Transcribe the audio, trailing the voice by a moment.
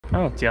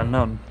Oh, it's the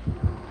unknown.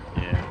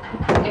 Yeah.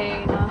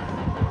 Enough.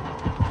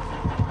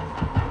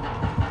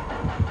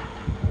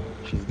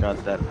 She's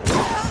got that.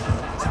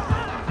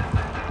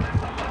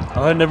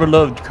 I never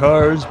loved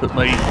cars, but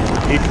my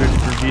hatred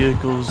for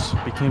vehicles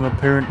became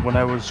apparent when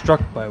I was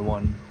struck by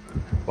one,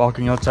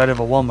 walking outside of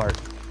a Walmart.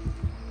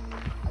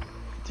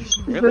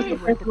 There's This really? is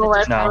the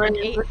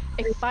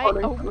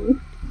No.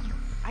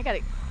 I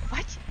gotta.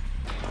 What?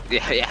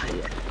 Yeah.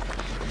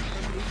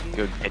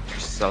 Go get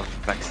yourself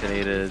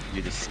vaccinated,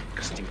 you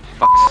disgusting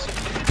fucks.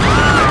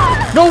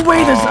 No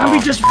way, the zombie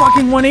just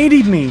fucking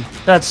 180'd me!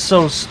 That's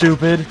so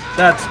stupid.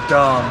 That's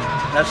dumb.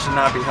 That should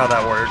not be how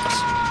that works.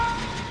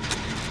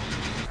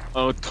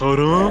 Oh,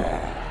 Toba?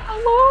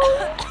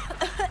 Hello?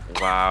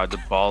 Wow, the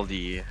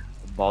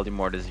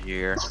Baldy-mort is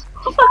here.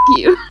 Fuck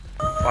you.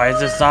 Why is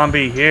this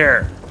zombie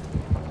here?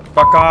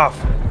 Fuck off.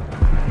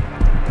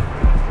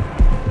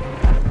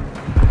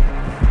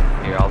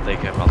 Here, I'll take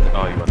him.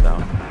 Oh, he went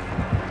down.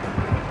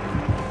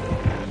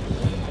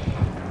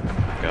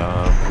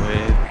 Come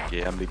with.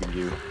 Yeah, I'm leaving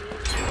you.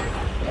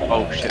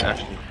 Oh shit,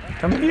 Ashley.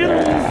 Come here.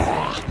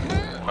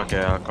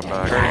 Okay, I'll come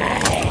back.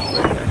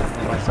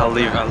 I'll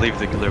leave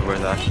the killer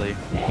with Ashley.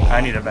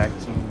 I need a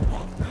vaccine.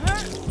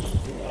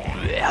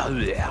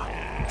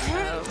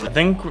 I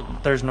think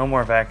there's no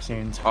more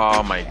vaccines.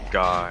 Oh my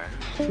god.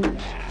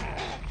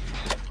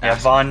 Yeah,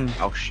 Vaughn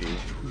Oh shit.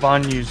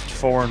 used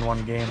 4 in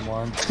one game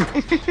once.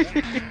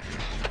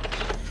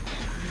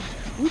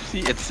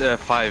 Oopsie, it's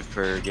 5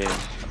 per game,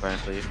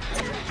 apparently.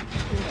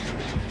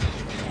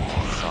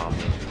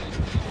 Zombie.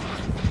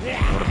 Would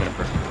have been a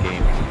perfect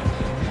game.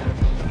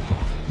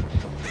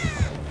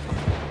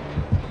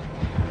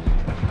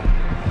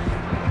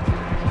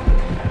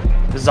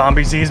 The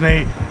zombie sees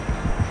me.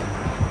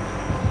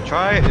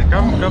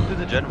 Come to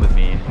the gen with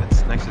me.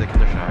 It's next to the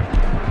killer shack.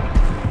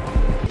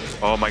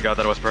 Oh my god,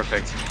 that was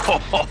perfect.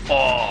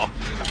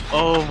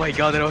 Oh my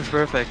god, that was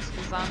perfect.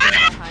 The zombie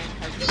behind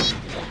has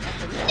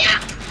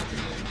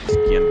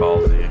Ski and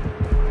ballsy.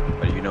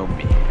 But you know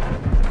me.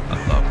 I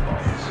love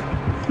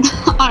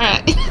balls.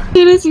 Alright. As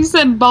soon as you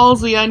said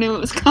ballsy, I knew it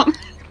was coming.